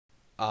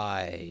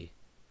I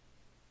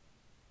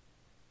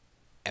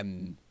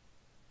am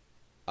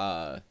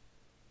a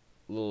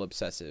little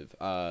obsessive.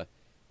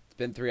 It's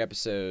been 3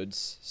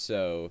 episodes,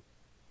 so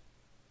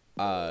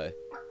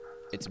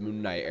it's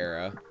Moon Knight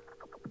era.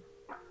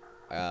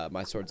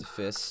 My sword's a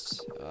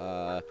fist.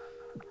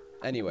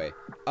 Anyway,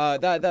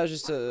 that was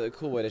just a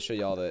cool way to show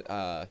y'all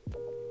that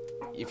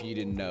if you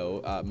didn't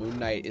know, Moon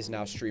Knight is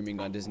now streaming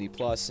on Disney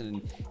Plus,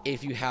 and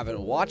if you haven't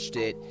watched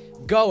it,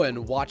 go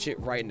and watch it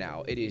right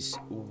now. It is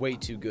way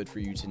too good for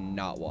you to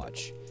not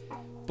watch.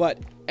 But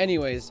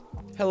anyways,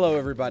 hello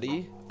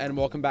everybody, and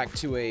welcome back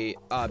to a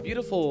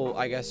beautiful,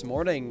 I guess,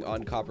 morning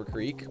on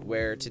CopperCreek,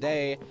 where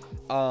today,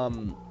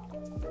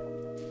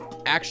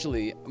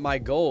 actually, my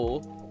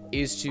goal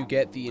is to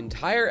get the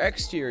entire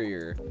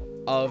exterior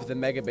of the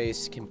mega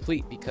base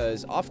complete,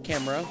 because off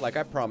camera, like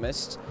I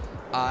promised,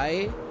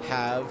 I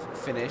have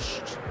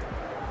finished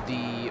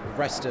the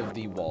rest of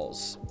the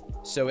walls.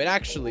 So it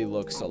actually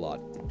looks a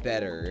lot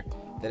better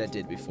than it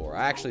did before.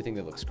 I actually think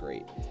it looks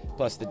great.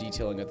 Plus the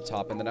detailing at the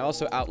top. And then I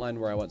also outlined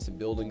where I want some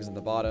buildings in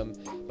the bottom.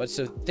 But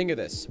so think of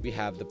this. We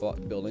have the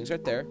buildings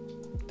right there,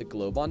 the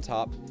globe on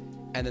top,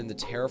 and then the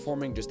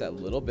terraforming just that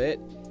little bit.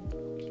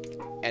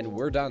 And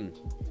we're done.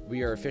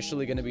 We are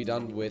officially going to be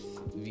done with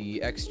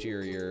the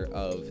exterior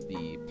of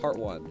the part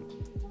 1.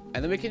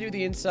 And then we can do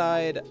the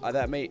inside.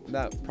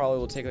 That probably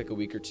will take like a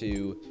week or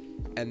two,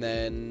 and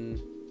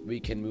then we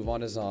can move on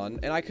to Zon.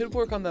 And I could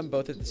work on them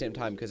both at the same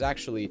time, because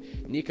actually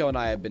Nico and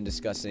I have been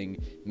discussing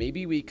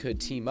maybe we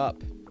could team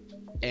up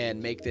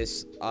and make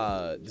this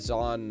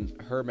Zon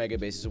her mega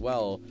base as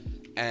well,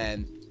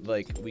 and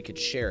like we could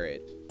share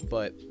it.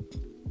 But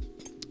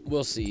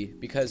we'll see,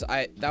 because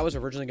that was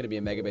originally going to be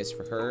a mega base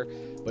for her,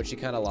 but she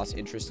kind of lost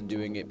interest in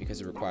doing it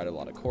because it required a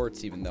lot of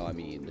quartz, even though, I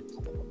mean,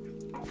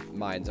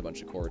 mine's a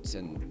bunch of quartz,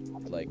 and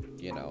like,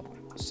 you know,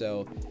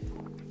 so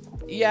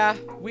yeah,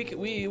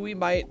 we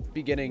might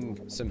be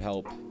getting some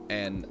help,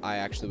 and I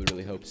actually would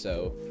really hope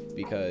so,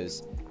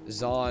 because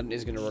Zon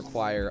is going to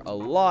require a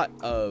lot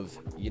of,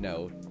 you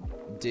know,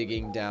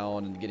 digging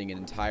down and getting an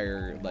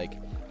entire like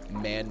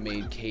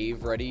man-made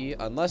cave ready,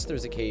 unless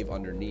there's a cave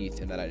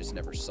underneath, and then I just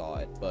never saw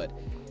it. But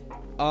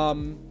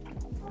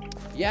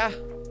yeah.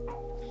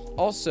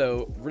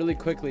 Also, really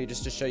quickly,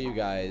 just to show you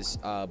guys,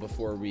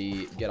 before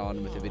we get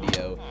on with the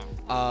video,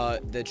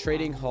 the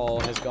trading hall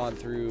has gone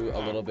through a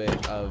little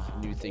bit of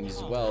new things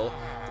as well.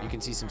 You can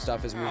see some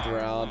stuff has moved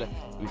around.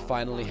 We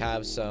finally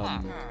have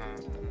some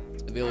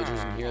villagers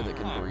in here that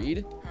can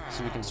breed,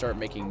 so we can start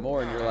making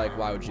more. And you're like,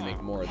 why would you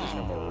make more? There's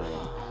no more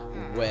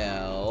room.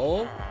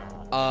 Well,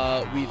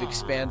 we've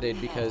expanded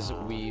because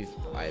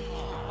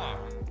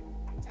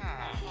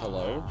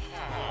hello?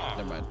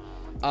 Never mind.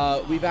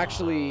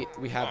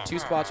 We have 2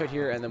 spots right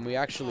here, and then we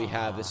actually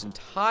have this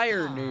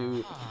entire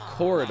new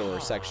corridor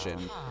section.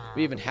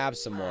 We even have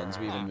some ones.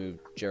 We even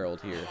moved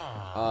Gerald here.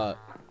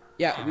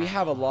 Yeah, we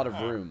have a lot of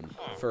room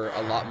for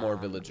a lot more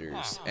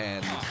villagers,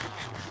 and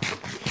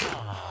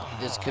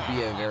this could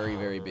be a very,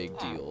 very big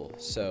deal.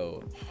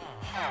 So,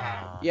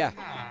 yeah.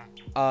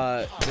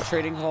 The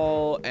trading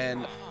hall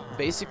and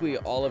basically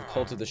all of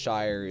Cult of the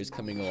Shire is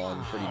coming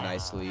along pretty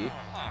nicely.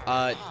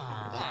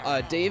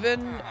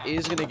 Davin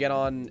is going to get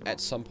on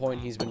at some point.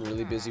 He's been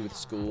really busy with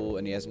school,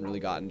 and he hasn't really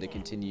gotten to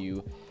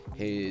continue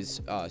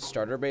his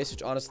starter base,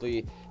 which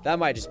honestly, that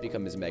might just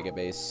become his mega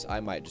base. I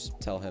might just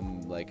tell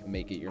him, like,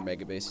 make it your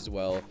mega base as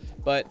well.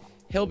 But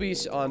he'll be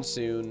on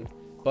soon.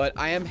 But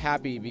I am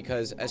happy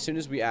because as soon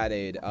as we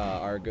added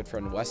our good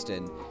friend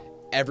Weston,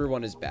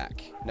 everyone is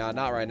back. Now,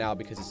 not right now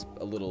because it's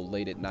a little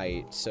late at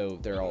night, so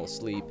they're all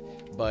asleep.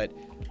 But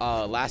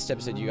last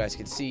episode, you guys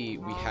could see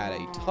we had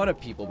a ton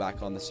of people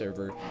back on the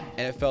server,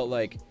 and it felt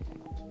like,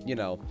 you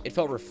know, it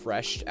felt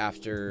refreshed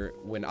after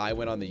when I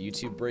went on the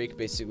YouTube break.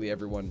 Basically,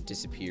 everyone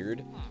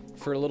disappeared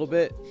for a little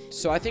bit.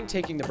 So I think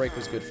taking the break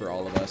was good for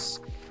all of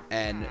us.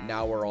 And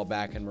now we're all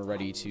back and we're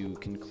ready to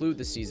conclude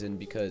the season,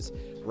 because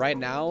right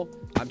now,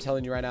 I'm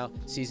telling you right now,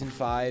 Season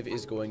 5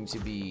 is going to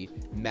be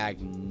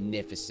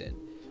magnificent.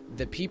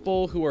 The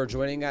people who are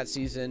joining that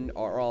season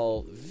are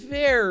all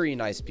very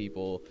nice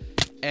people,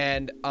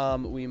 and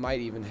we might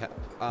even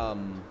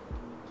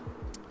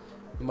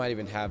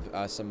have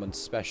someone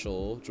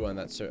special join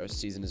that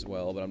season as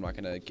well, but I'm not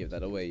gonna give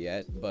that away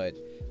yet. But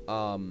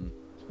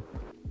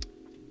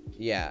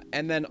yeah,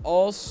 and then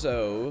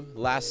also,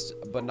 last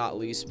but not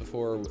least,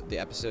 before the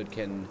episode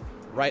can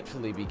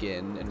rightfully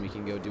begin and we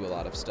can go do a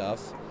lot of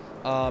stuff,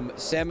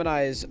 Sam and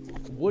I's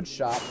wood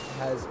shop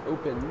has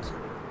opened.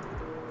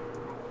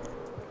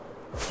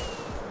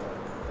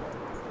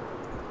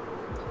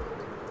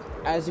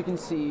 As you can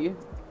see,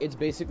 it's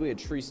basically a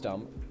tree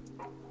stump.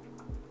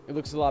 It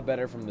looks a lot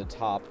better from the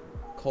top.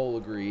 Cole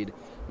agreed.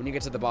 When you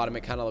get to the bottom,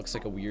 it kind of looks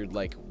like a weird,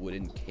 like,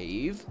 wooden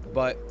cave.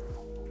 But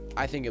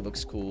I think it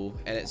looks cool.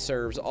 And it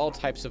serves all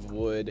types of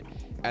wood.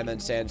 And then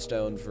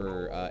sandstone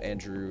for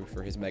Andrew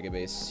for his mega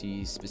base.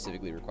 He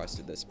specifically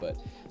requested this. But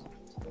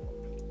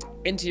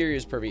interior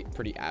is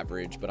pretty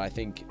average. But I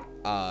think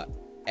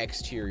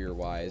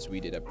exterior-wise, we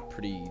did a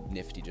pretty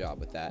nifty job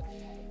with that.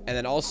 And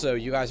then also,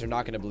 you guys are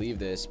not going to believe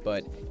this,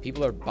 but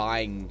people are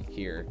buying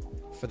here.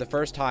 For the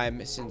first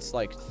time since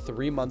like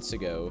 3 months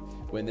ago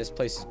when this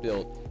place is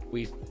built,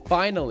 we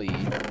finally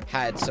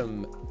had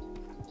some...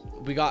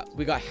 We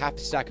got half a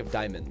stack of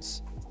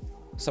diamonds.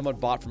 Someone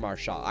bought from our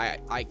shop.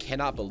 I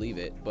cannot believe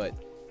it, but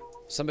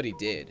somebody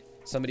did.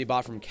 Somebody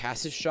bought from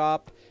Cass's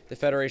shop. The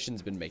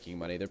Federation's been making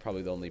money. They're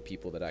probably the only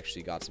people that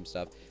actually got some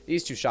stuff.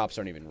 These 2 shops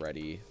aren't even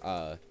ready.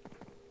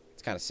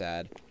 It's kind of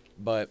sad.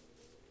 But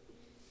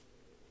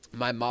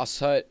my moss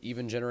hut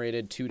even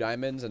generated 2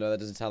 diamonds. I know that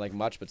doesn't sound like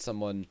much, but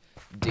someone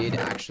did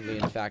actually,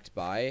 in fact,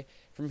 buy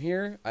from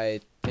here.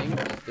 I think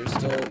there's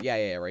still...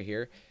 Yeah, right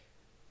here.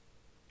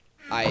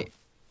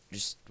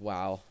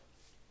 Wow.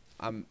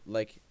 I'm,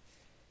 like...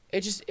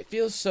 It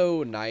feels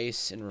so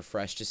nice and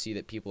refreshed to see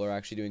that people are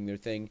actually doing their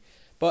thing.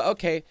 But,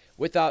 okay,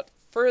 without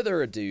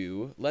further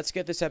ado, let's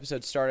get this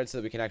episode started so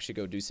that we can actually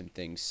go do some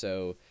things.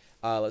 So,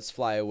 let's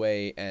fly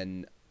away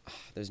and...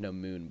 there's no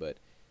moon, but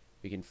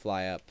we can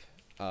fly up,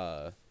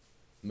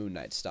 Moon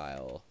Knight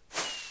style.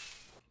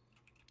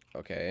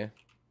 Okay.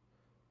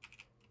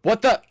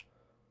 What the?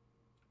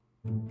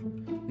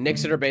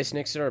 Nick's at our base,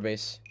 Nick's at our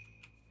base.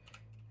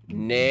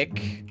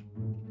 Nick.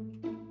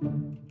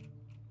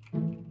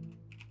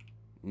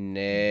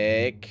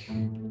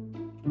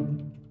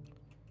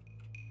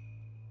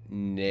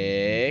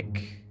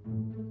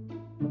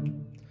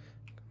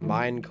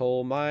 Mine,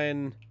 coal,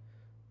 mine.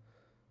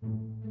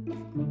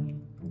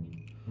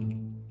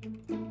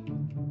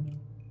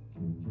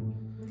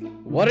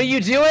 What are you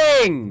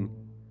doing?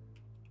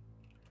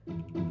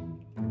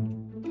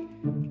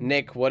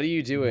 Nick, what are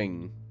you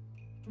doing?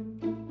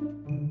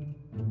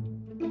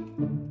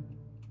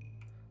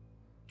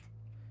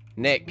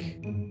 Nick,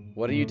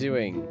 what are you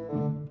doing?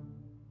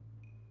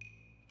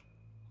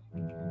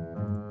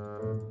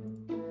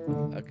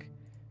 Okay.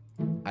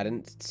 I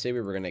didn't say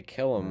we were gonna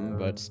kill him,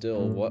 but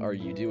still, what are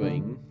you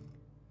doing?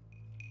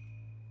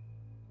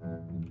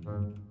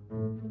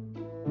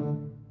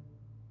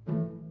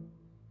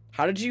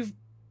 How did you...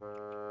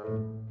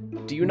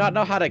 Do you not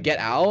know how to get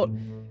out?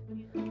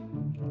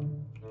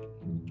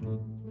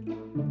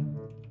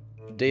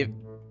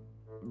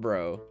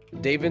 Bro.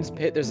 Davin's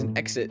pit, there's an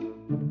exit.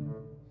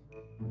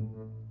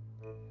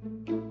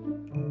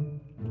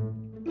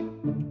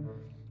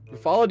 We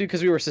followed you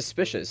because we were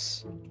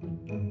suspicious.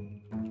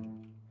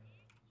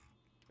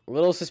 A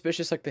little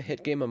suspicious like the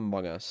hit game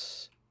Among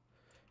Us.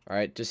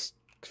 Alright, just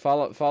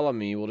follow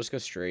me. We'll just go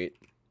straight.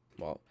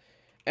 Well,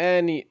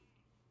 okay,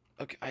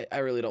 I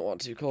really don't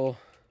want to, Cole.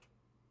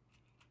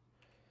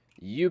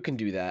 You can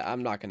do that.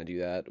 I'm not going to do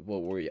that.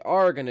 What we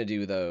are going to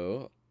do,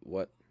 though...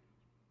 What?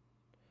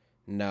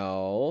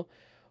 No.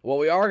 What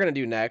we are going to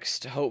do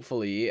next,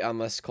 hopefully,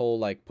 unless Cole,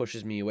 like,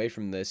 pushes me away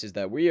from this, is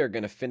that we are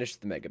going to finish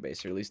the mega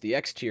base, or at least the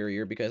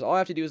exterior, because all I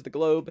have to do is the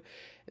globe,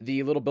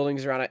 the little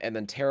buildings around it, and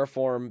then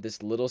terraform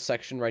this little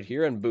section right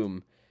here, and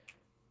boom.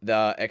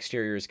 The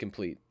exterior is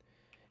complete.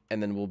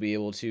 And then we'll be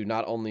able to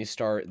not only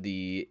start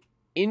the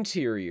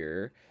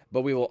interior,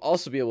 but we will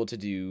also be able to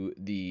do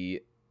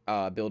the...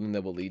 building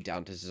that will lead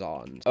down to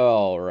Zon.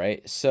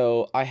 Alright,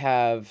 so I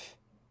have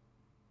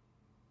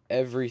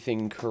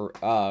everything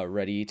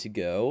ready to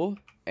go,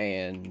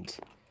 and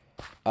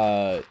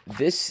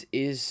this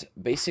is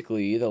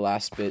basically the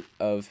last bit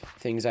of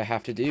things I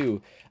have to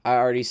do. I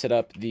already set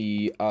up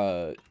the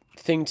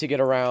thing to get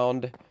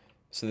around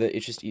so that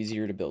it's just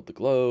easier to build the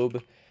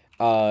globe,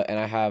 and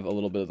I have a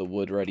little bit of the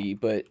wood ready,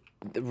 but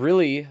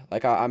really,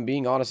 like, I'm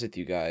being honest with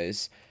you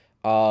guys,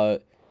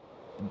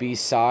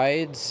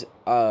 besides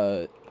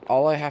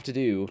all I have to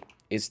do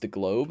is the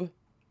globe,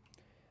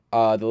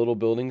 the little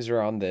buildings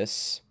around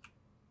this,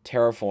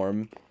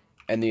 terraform,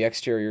 and the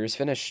exterior is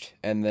finished.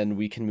 And then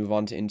we can move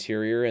on to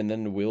interior, and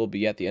then we'll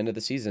be at the end of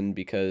the season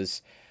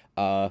because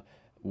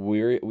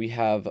we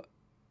have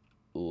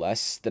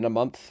less than a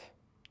month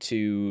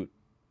to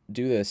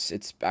do this.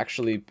 It's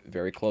actually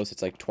very close.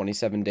 It's like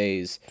 27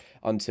 days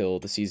until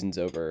the season's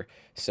over.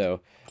 So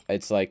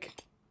it's like...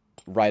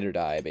 ride or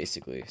die,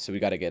 basically. So we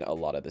got to get a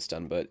lot of this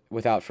done. But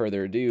without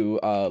further ado,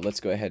 let's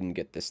go ahead and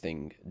get this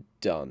thing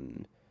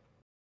done.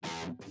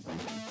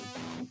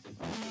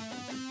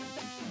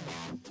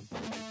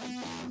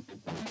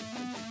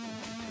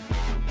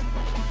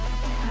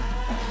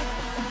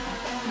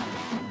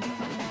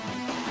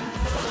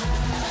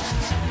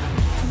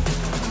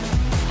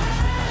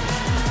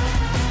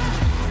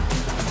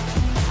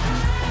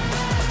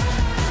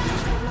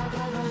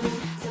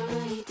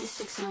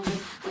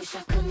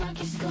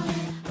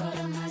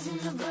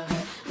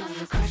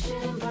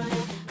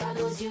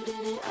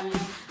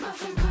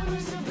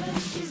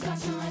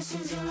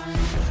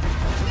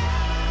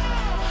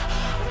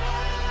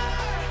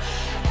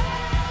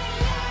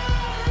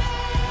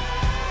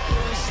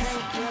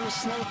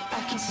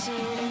 I can see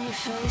it in your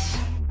face.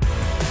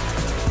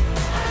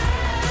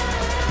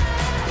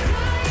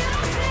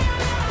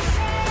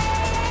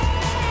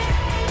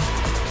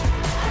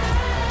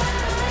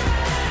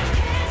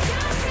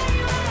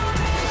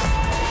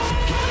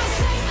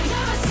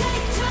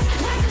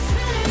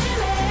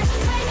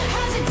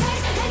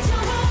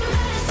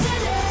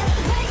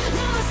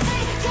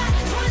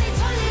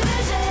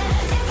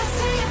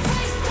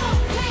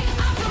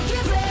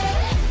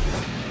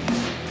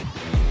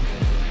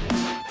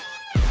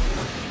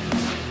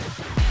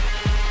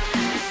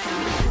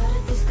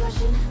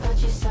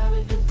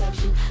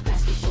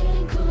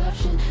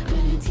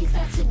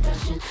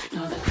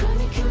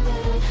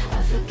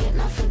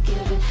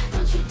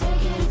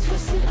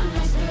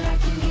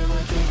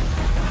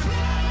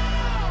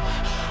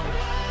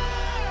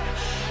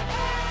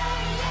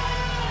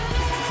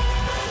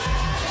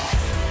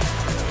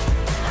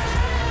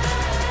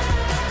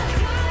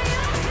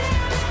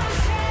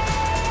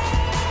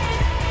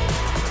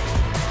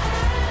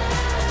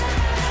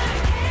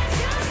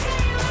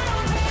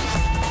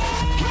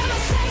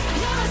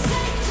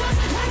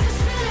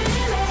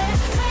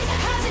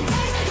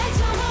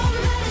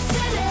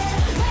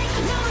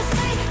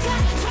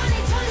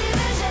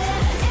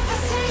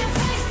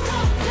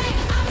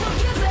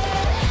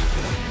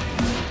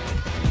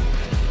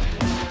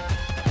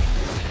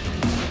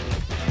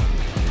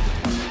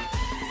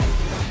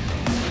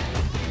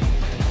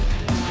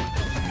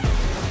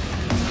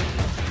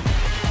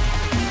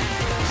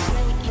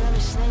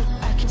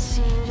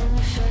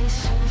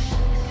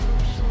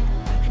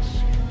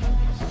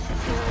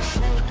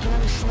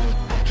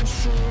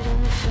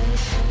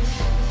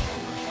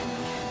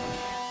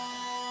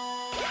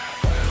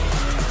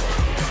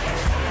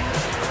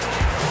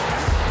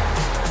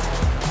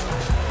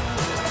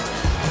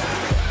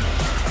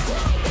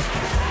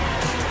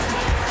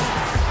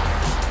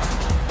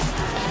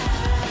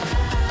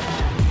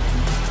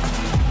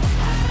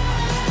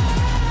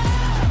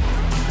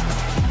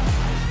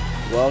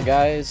 Well,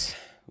 guys,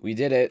 we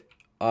did it.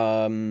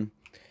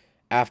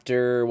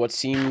 After what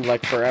seemed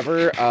like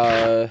forever,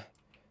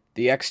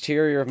 the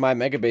exterior of my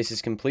mega base is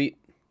complete.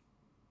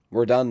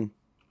 We're done.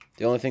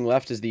 The only thing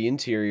left is the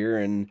interior,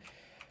 and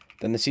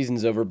then the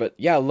season's over. But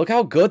yeah, look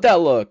how good that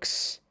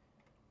looks.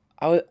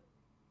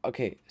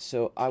 Okay,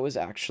 so I was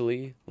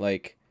actually,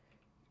 like,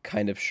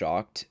 kind of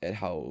shocked at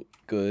how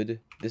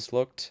good this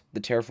looked. The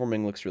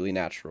terraforming looks really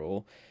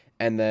natural.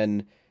 And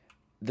then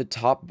the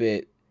top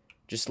bit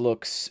just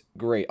looks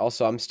great.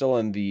 Also, I'm still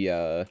in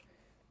the,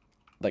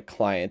 like,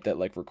 client that,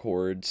 like,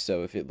 records.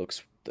 So if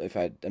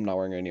I'm not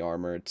wearing any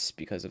armor, it's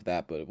because of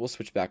that. But we'll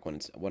switch back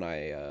when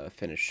I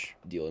finish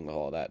dealing with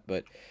all that.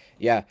 But,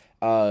 yeah,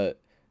 and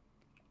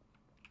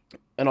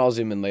I'll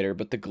zoom in later,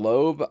 but the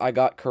globe I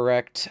got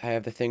correct. I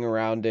have the thing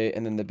around it,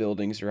 and then the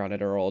buildings around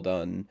it are all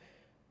done.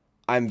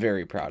 I'm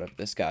very proud of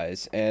this,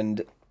 guys,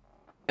 and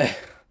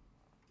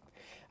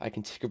I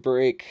can take a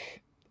break.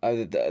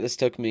 This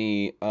took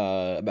me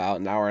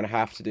about an hour and a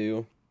half to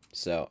do,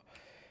 so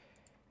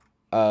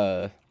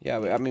yeah,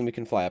 I mean, we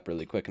can fly up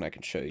really quick, and I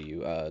can show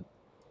you.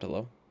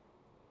 Hello?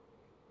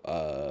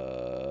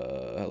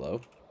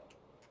 Hello?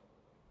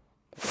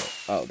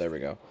 Oh, there we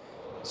go.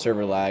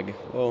 Server lag.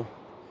 Whoa.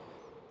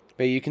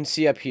 But you can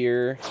see up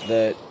here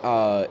that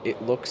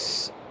it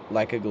looks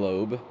like a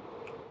globe.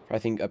 I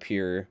think up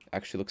here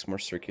actually looks more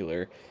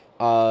circular.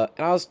 And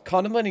I was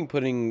contemplating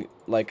putting,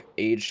 like,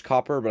 aged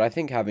copper, but I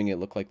think having it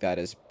look like that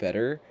is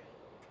better.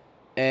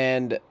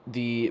 And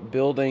the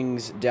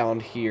buildings down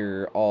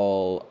here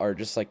all are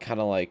just, like, kind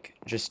of like,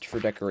 just for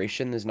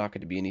decoration. There's not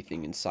going to be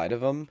anything inside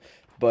of them.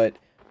 But,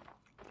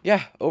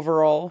 yeah,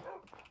 overall,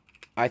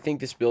 I think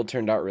this build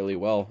turned out really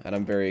well, and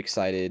I'm very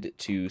excited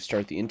to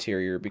start the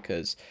interior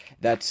because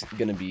that's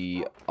going to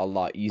be a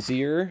lot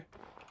easier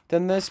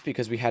than this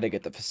because we had to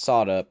get the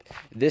facade up.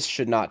 This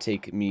should not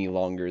take me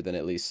longer than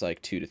at least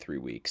like 2 to 3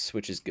 weeks,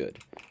 which is good.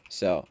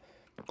 So,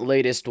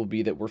 latest will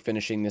be that we're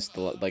finishing this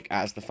like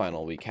as the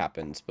final week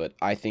happens, but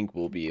I think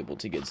we'll be able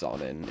to get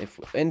Zon in.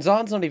 And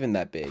Zon's not even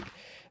that big.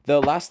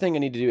 The last thing I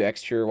need to do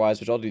exterior-wise,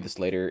 which I'll do this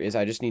later, is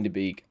I just need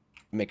to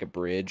make a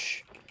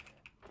bridge.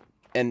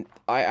 And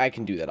I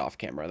can do that off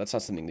camera. That's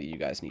not something that you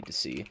guys need to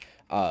see.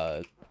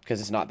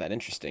 Because it's not that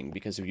interesting.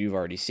 Because you've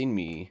already seen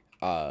me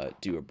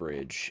do a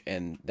bridge.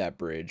 And that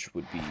bridge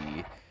would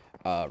be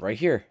right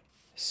here.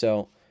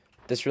 So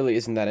this really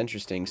isn't that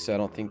interesting. So I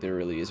don't think there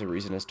really is a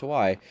reason as to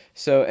why.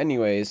 So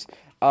anyways,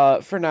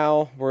 for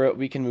now,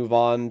 we can move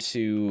on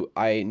to...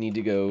 I need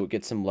to go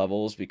get some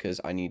levels.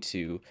 Because I need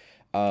to...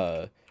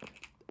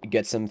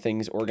 get some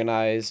things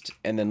organized,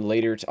 and then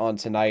later on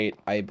tonight,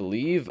 I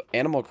believe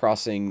Animal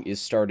Crossing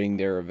is starting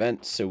their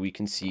event, so we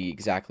can see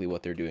exactly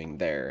what they're doing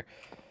there.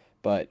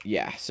 But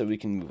yeah, so we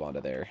can move on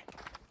to there.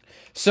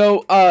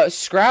 So,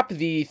 scrap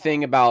the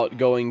thing about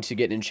going to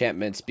get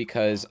enchantments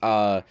because,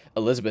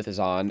 Elizabeth is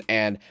on,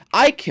 and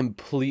I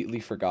completely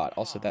forgot.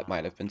 Also, that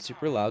might have been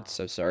super loud,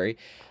 so sorry.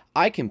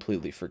 I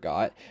completely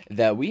forgot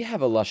that we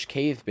have a lush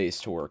cave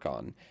base to work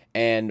on,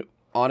 and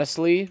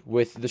honestly,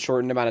 with the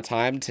shortened amount of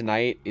time,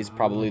 tonight is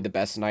probably the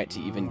best night to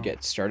even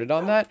get started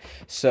on that.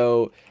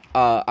 So,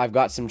 I've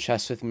got some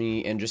chests with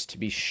me, and just to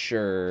be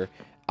sure,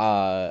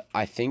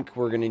 I think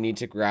we're going to need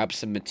to grab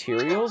some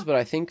materials, but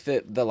I think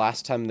that the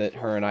last time that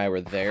her and I were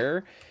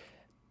there,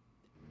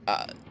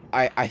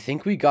 I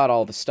think we got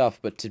all the stuff,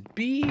 but to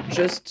be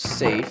just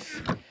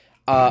safe,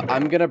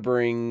 I'm going to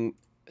bring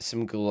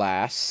some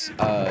glass,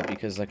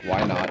 because, like,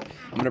 why not?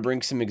 I'm going to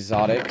bring some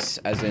exotics,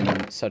 as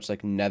in such,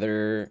 like,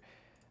 nether...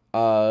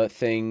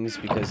 things,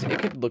 because it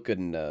could look good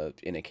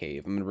in a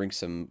cave. I'm gonna bring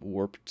some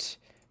warped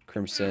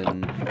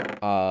crimson.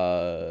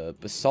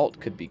 Basalt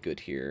could be good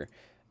here.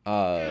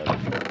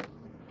 And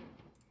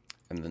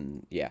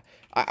then, yeah.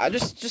 I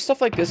just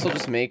stuff like this will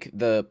just make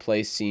the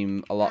place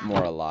seem a lot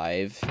more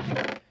alive.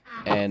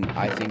 And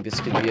I think this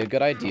could be a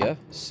good idea.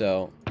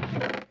 So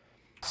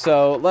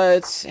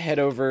let's head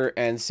over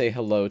and say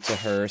hello to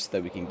her so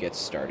that we can get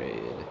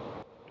started.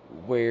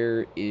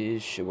 Where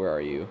is she? Where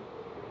are you?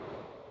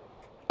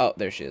 Oh,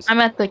 there she is.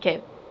 I'm at the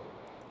cave.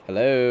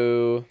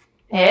 Hello.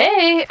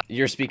 Hey!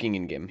 You're speaking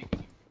in-game.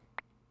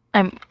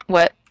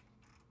 What?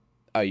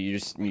 Oh, you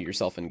just mute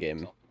yourself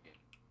in-game.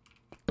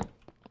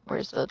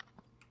 Where's the...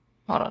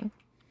 Hold on.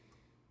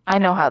 I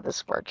know how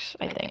this works,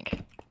 I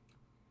think.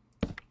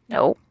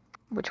 Nope.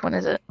 Which one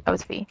is it? Oh,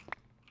 it's V.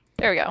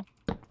 There we go.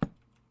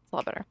 It's a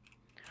lot better.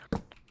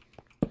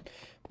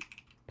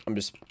 I'm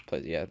just...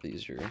 Yeah,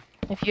 these are...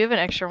 If you have an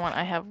extra one,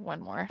 I have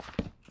one more.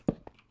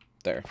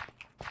 There.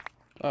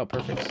 Oh,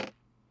 perfect.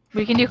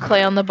 We can do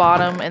clay on the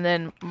bottom, and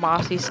then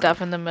mossy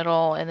stuff in the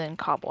middle, and then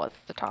cobble at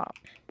the top.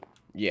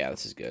 Yeah,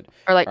 this is good.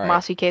 Or, like, All right.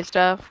 mossy cave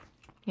stuff.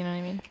 You know what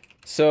I mean?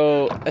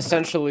 So,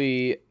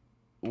 essentially,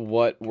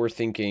 what we're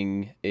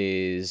thinking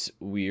is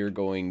we're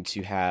going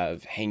to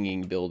have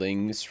hanging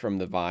buildings from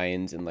the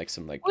vines and, like,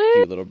 some, like,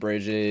 cute little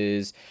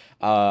bridges.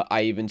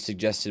 I even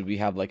suggested we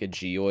have, like, a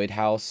geoid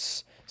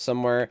house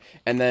somewhere.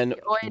 And then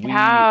Geoid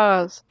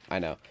house! I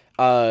know.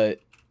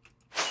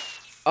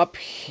 Up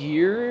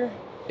here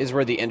is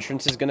where the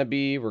entrance is gonna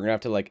be. We're gonna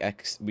have to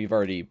like we've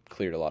already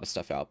cleared a lot of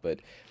stuff out, but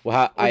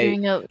well,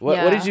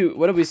 what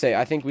did we say?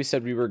 I think we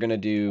said we were gonna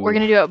do. We're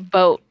gonna do a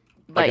boat,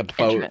 like a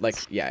boat, entrance. like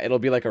yeah, it'll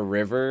be like a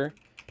river,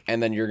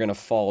 and then you're gonna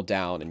fall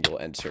down and you'll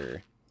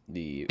enter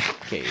the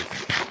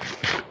cave.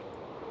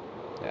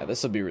 Yeah,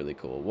 this will be really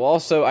cool. Well,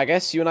 also, I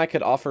guess you and I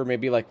could offer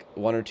maybe like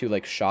 1 or 2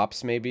 like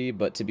shops maybe,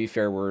 but to be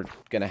fair, we're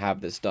gonna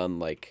have this done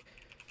like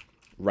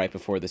right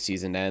before the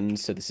season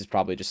ends, so this is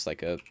probably just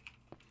like a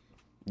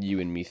you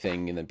and me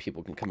thing, and then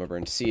people can come over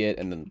and see it,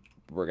 and then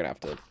we're gonna have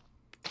to,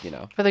 you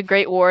know. For the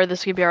Great War,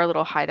 this could be our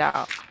little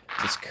hideout.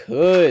 This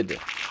could.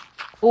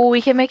 Oh,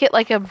 we can make it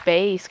like a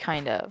base,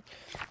 kind of.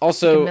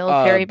 Also,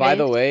 like by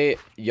the way,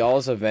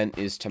 y'all's event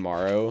is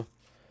tomorrow.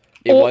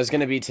 It was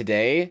gonna be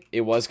today.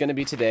 It was gonna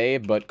be today,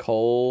 but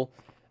Cole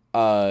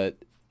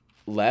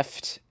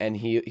left, and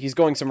he's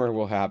going somewhere where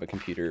we'll have a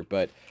computer,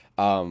 but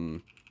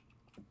I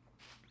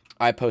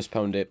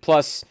postponed it.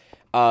 Plus,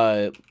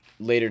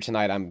 later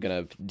tonight I'm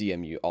gonna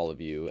DM you, all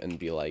of you, and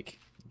be like,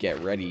 get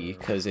ready,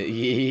 because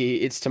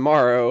it's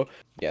tomorrow.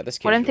 Yeah, this.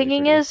 What I'm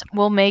thinking is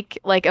we'll make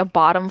like a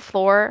bottom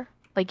floor,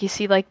 like you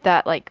see like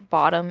that like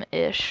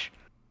bottom-ish.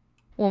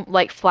 We'll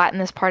like flatten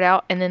this part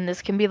out, and then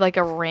this can be like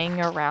a ring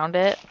around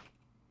it.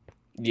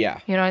 Yeah.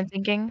 You know what I'm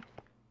thinking?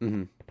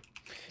 Mm-hmm.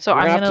 So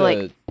I'm gonna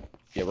like.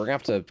 Yeah, we're gonna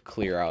have to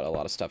clear out a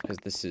lot of stuff because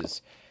this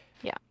is.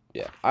 Yeah.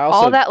 Yeah. I also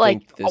all that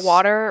think like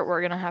water,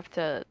 we're gonna have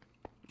to.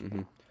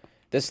 Mm-hmm.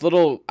 This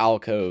little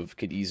alcove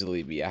could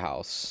easily be a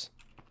house.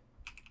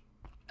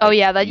 Oh like,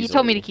 yeah, that easily. You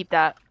told me to keep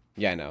that.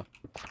 Yeah, I know.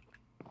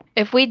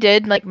 If we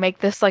did like make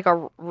this like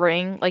a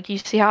ring, like you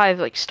see how I've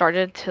like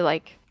started to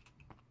like.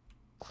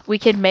 We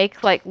could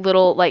make like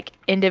little like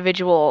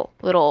individual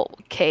little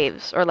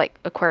caves or like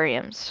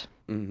aquariums.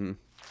 Mm-hmm.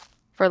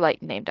 For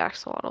like named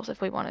axolotls if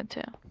we wanted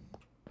to.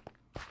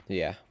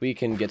 Yeah, we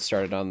can get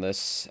started on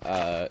this.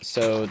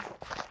 So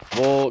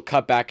we'll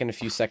cut back in a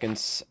few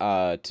seconds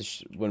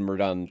when we're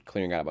done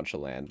clearing out a bunch of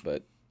land.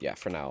 But yeah,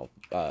 for now,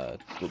 we'll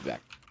be back.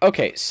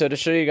 Okay, so to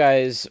show you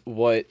guys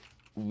what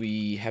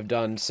we have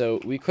done, so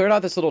we cleared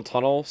out this little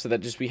tunnel so that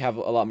just we have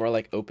a lot more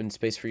like open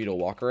space for you to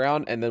walk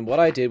around. And then what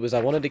I did was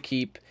I wanted to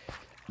keep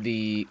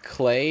the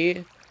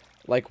clay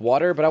like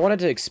water, but I wanted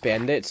to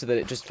expand it so that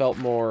it just felt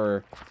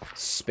more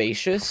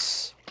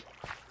spacious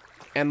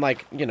and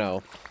like, you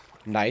know,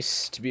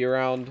 nice to be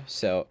around.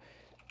 So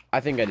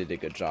I think I did a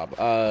good job.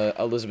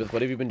 Elizabeth,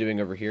 what have you been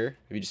doing over here?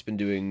 Have you just been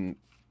doing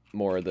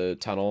more of the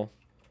tunnel?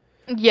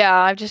 Yeah,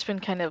 I've just been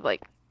kind of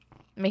like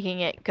making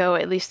it go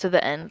at least to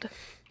the end.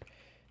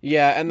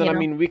 Yeah, and then I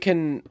mean, we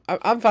can.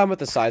 I'm fine with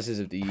the sizes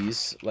of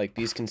these. Like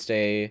these can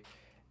stay.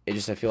 It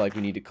just I feel like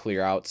we need to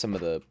clear out some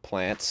of the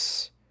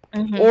plants.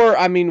 Mm-hmm. Or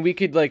I mean, we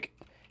could like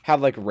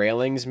have like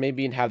railings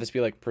maybe and have this be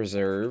like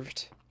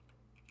preserved.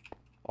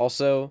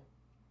 Also,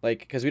 like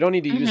because we don't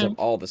need to use up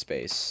all the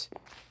space.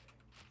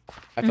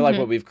 I feel like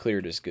what we've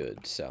cleared is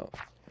good. So,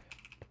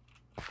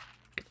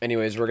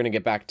 anyways, we're gonna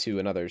get back to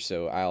another.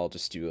 So I'll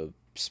just do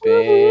a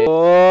spin.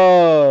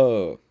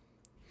 Whoa.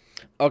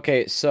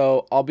 Okay,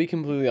 so I'll be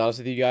completely honest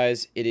with you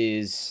guys. It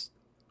is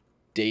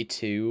day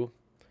 2,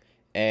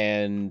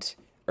 and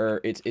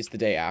it's the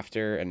day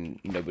after, and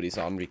nobody's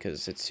on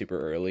because it's super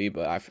early.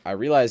 But I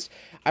realized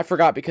I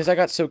forgot because I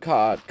got so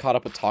caught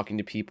up with talking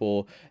to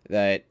people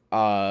that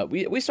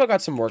we still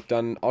got some work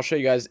done. I'll show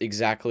you guys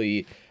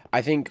exactly.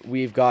 I think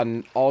we've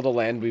gotten all the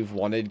land we've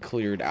wanted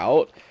cleared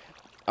out.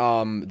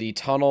 The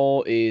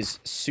tunnel is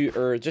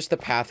just the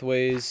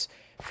pathways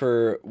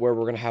for where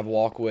we're gonna have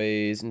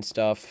walkways and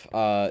stuff.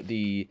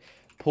 The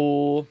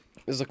pool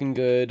is looking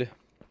good.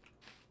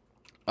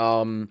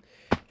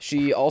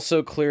 She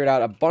also cleared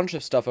out a bunch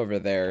of stuff over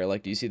there.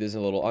 Like, do you see there's a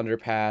little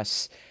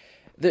underpass?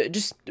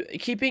 Just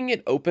keeping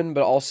it open,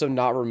 but also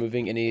not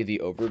removing any of the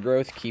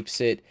overgrowth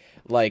keeps it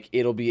like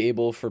it'll be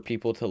able for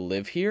people to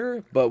live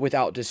here, but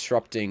without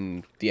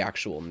disrupting the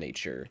actual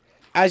nature.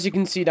 As you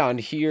can see down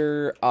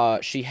here,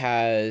 she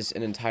has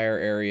an entire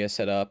area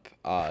set up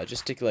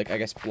just to, like, I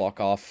guess, block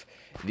off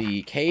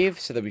the cave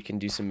so that we can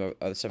do some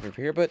other stuff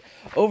over here. But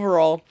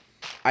overall,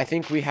 I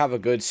think we have a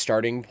good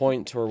starting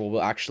point to where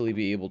we'll actually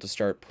be able to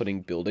start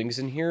putting buildings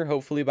in here,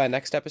 hopefully by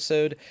next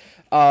episode.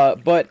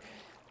 But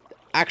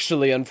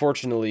actually,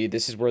 unfortunately,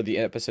 this is where the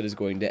episode is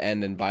going to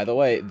end. And by the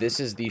way, this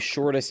is the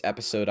shortest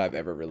episode I've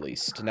ever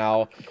released.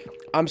 Now,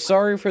 I'm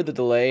sorry for the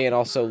delay, and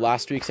also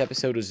last week's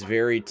episode was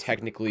very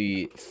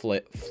technically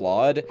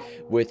flawed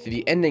with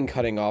the ending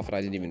cutting off, and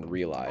I didn't even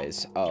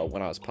realize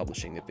when I was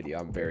publishing the video.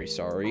 I'm very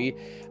sorry.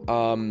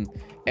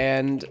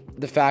 And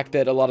the fact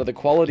that a lot of the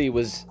quality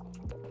was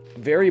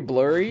very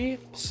blurry,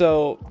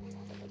 so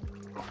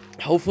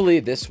hopefully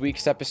this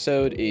week's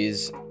episode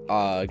is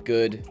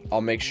good.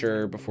 I'll make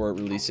sure before it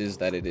releases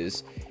that it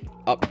is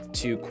up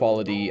to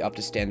quality, up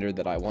to standard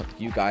that I want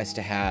you guys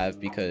to have,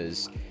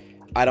 because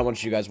I don't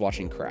want you guys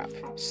watching crap.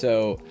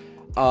 So,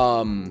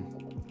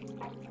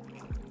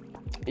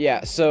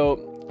 yeah,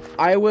 so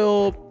I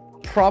will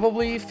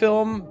probably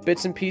film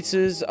bits and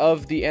pieces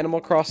of the Animal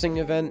Crossing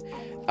event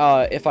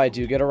if I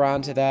do get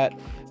around to that.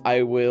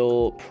 I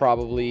will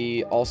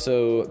probably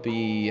also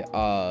be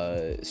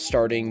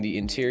starting the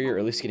interior, or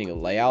at least getting a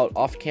layout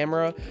off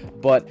camera,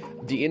 but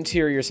the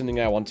interior is something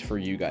I want for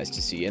you guys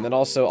to see. And then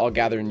also I'll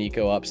gather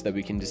Nico up so that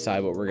we can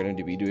decide what we're going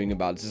to be doing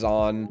about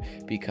Zon,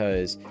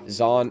 because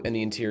Zon and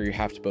the interior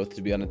have to both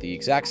to be on at the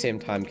exact same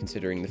time,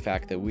 considering the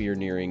fact that we are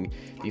nearing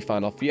the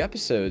final few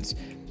episodes.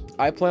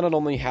 I plan on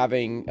only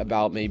having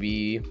about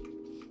maybe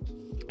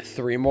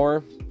 3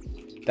 more.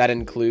 That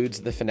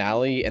includes the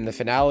finale, and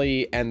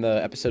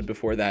the episode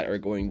before that are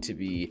going to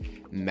be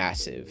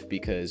massive,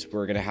 because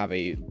we're going to have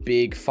a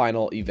big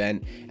final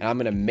event, and I'm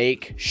going to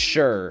make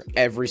sure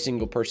every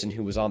single person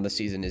who was on the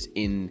season is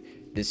in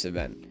this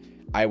event.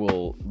 I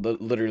will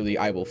literally,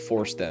 I will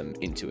force them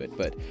into it.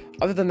 But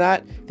other than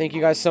that, thank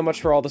you guys so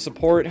much for all the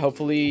support.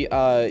 Hopefully,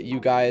 you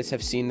guys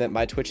have seen that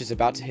my Twitch is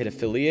about to hit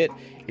affiliate.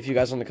 If you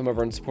guys want to come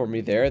over and support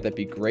me there, that'd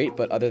be great.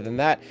 But other than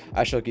that,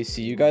 I shall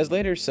see you guys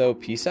later. So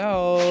peace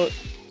out.